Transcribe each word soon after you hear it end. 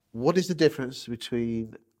What is the difference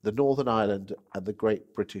between the Northern Ireland and the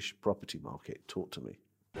Great British property market? Talk to me.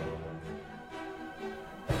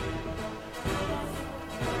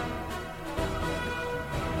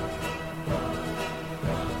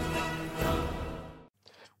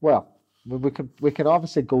 Well, we can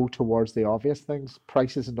obviously go towards the obvious things.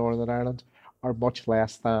 Prices in Northern Ireland are much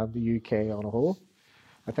less than the UK on a whole.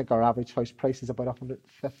 I think our average house price is about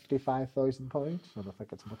 £155,000, and I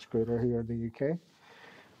think it's much greater here in the UK.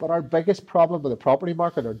 But our biggest problem with the property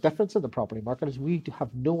market, or difference in the property market, is we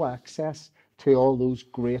have no access to all those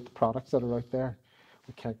great products that are out there.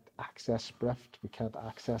 We can't access Sprift, we can't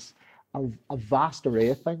access a vast array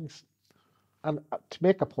of things. And to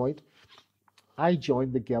make a point, I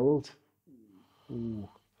joined the guild ooh,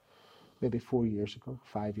 maybe 4 years ago,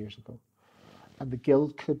 5 years ago, and the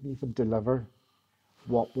guild couldn't even deliver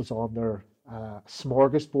what was on their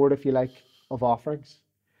smorgasbord, if you like, of offerings,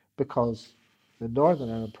 because the Northern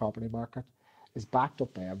Ireland property market is backed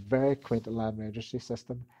up by a very quaint land registry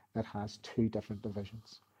system that has two different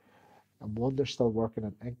divisions. And one, they're still working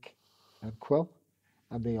in ink and quill,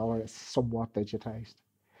 and the other is somewhat digitized.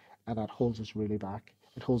 And that holds us really back.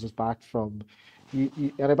 It holds us back from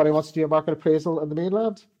anybody wants to do a market appraisal in the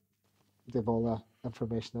mainland, they've all the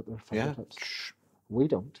information at their Yeah. fingertips. We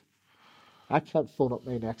don't. I can't phone up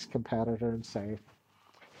my next competitor and say,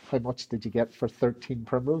 how much did you get for 13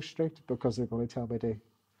 Primrose Street? Because they're going to tell me to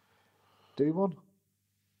do one.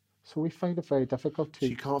 So we find it very difficult So to.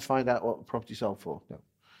 you can't find out what the property sold for. No.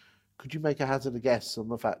 Could you make a hazard a guess on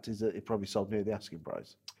the fact is that it probably sold near the asking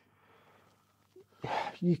price?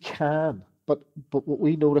 You can, but what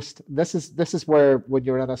we noticed, this is where when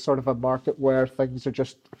you're in a sort of a market where things are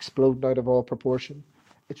just exploding out of all proportion,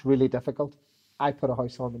 it's really difficult. I put a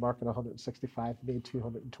house on the market 165, made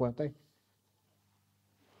 220.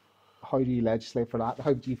 How do you legislate for that?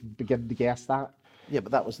 How do you even begin to guess that? Yeah,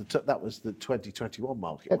 but that was the 2021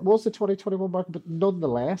 market It one. was the 2021 market, but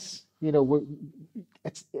nonetheless, it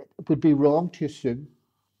would be wrong to assume.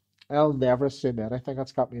 I'll never assume anything.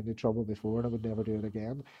 That's got me into trouble before, and I would never do it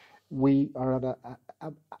again. We are on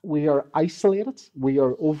we are isolated. We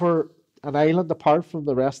are over an island apart from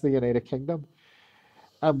the rest of the United Kingdom,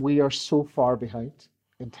 and we are so far behind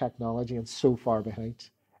in technology and so far behind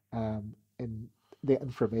in the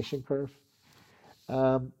information curve.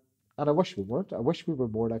 Um, and I wish we weren't. I wish we were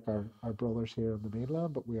more like our brothers here on the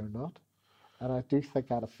mainland, but we are not. And I do think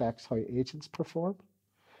that affects how agents perform.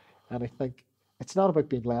 And I think it's not about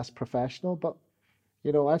being less professional, but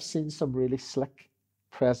I've seen some really slick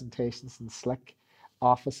presentations and slick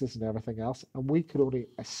offices and everything else, and we could only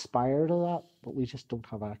aspire to that, but we just don't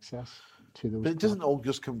have access to those But it doesn't products. all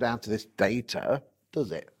just come down to this data,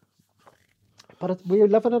 does it? But we are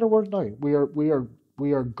living in a world now.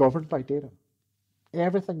 We are governed by data.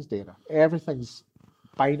 Everything's data. Everything's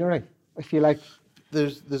binary, if you like.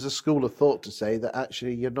 There's a school of thought to say that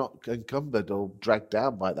actually you're not encumbered or dragged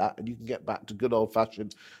down by that, and you can get back to good old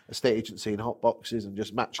fashioned estate agency and hot boxes and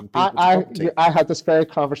just matching I, people to I, property. I had this very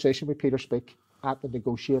conversation with Peter Speak at the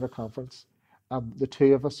negotiator conference. The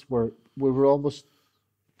two of us we were almost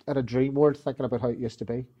in a dream world thinking about how it used to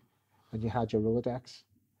be. And you had your Rolodex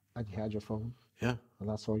and you had your phone, Yeah, and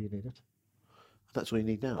that's all you needed. that's what you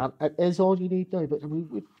need now. And it is all you need now. But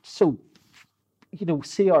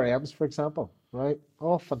CRMs, for example, right?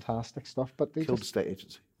 All fantastic stuff, but they Killed just estate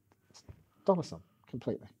agency. done us on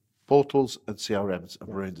completely. Portals and CRMs have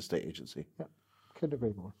Yeah, ruined estate agency. yeah, couldn't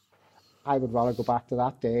agree more. I would rather go back to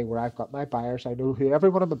that day where I've got my buyers. I know who every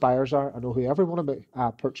one of my buyers are. I know who every one of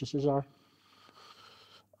my purchasers are.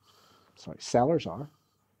 Sorry, sellers are.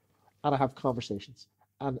 And I have conversations.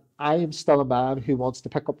 And I am still a man who wants to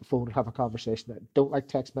pick up the phone and have a conversation. I don't like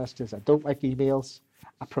text messages. I don't like emails.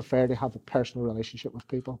 I prefer to have a personal relationship with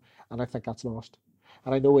people, and I think that's lost.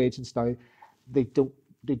 And I know agents now, they do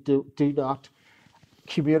not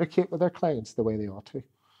communicate with their clients the way they ought to.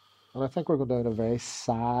 And I think we're going down a very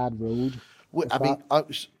sad road with I that.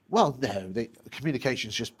 mean, well, no,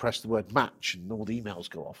 communications just press the word match and all the emails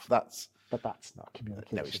go off. But that's not No,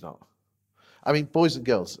 communication. it's not. I mean, boys and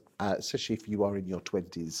girls, especially if you are in your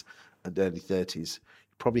 20s and early 30s,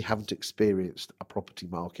 you probably haven't experienced a property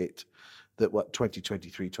market that what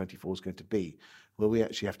 2023, 24 is going to be, where we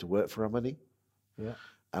actually have to work for our money. Yeah.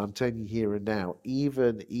 And I'm telling you here and now,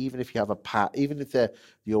 even if you have a pad, even if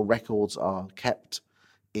your records are kept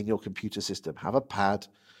in your computer system, have a pad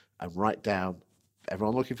and write down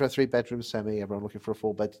everyone looking for a 3-bedroom semi, everyone looking for a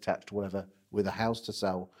 4-bed detached, whatever, with a house to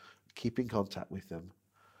sell, keep in contact with them,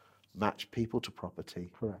 match people to property.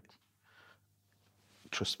 Correct.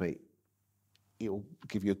 Trust me, it'll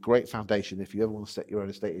give you a great foundation if you ever want to set your own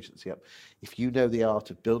estate agency up. If you know the art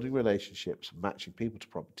of building relationships and matching people to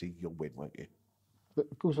property, you'll win, won't you?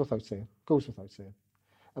 It goes without saying. Goes without saying.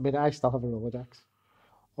 I mean, I still have a Rolodex,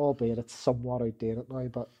 albeit it's somewhat outdated now.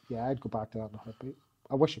 But yeah, I'd go back to that in a heartbeat.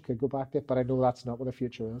 I wish I could go back to it, but I know that's not what the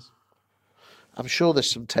future is. I'm sure there's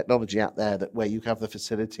some technology out there that where you have the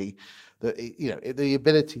facility, that the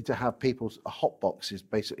ability to have people's a hot box is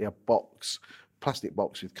basically a box, plastic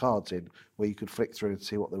box with cards in, where you could flick through and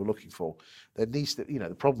see what they were looking for. There needs to,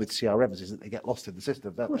 the problem with CRMs is that they get lost in the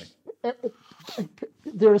system, don't they?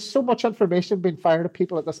 There is so much information being fired at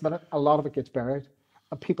people at this minute. A lot of it gets buried,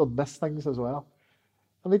 and people miss things as well.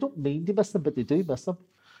 And they don't mean to miss them, but they do miss them.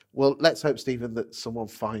 Well, let's hope, Stephen, that someone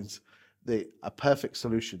finds a perfect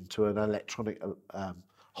solution to an electronic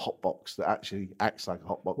hot box that actually acts like a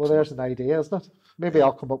hot box. Well, there's an idea, isn't it? Maybe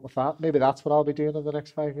I'll come up with that. Maybe that's what I'll be doing in the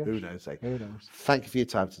next 5 years. Who knows? Eh? Who knows? Thank you for your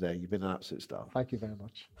time today. You've been an absolute star. Thank you very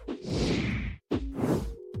much.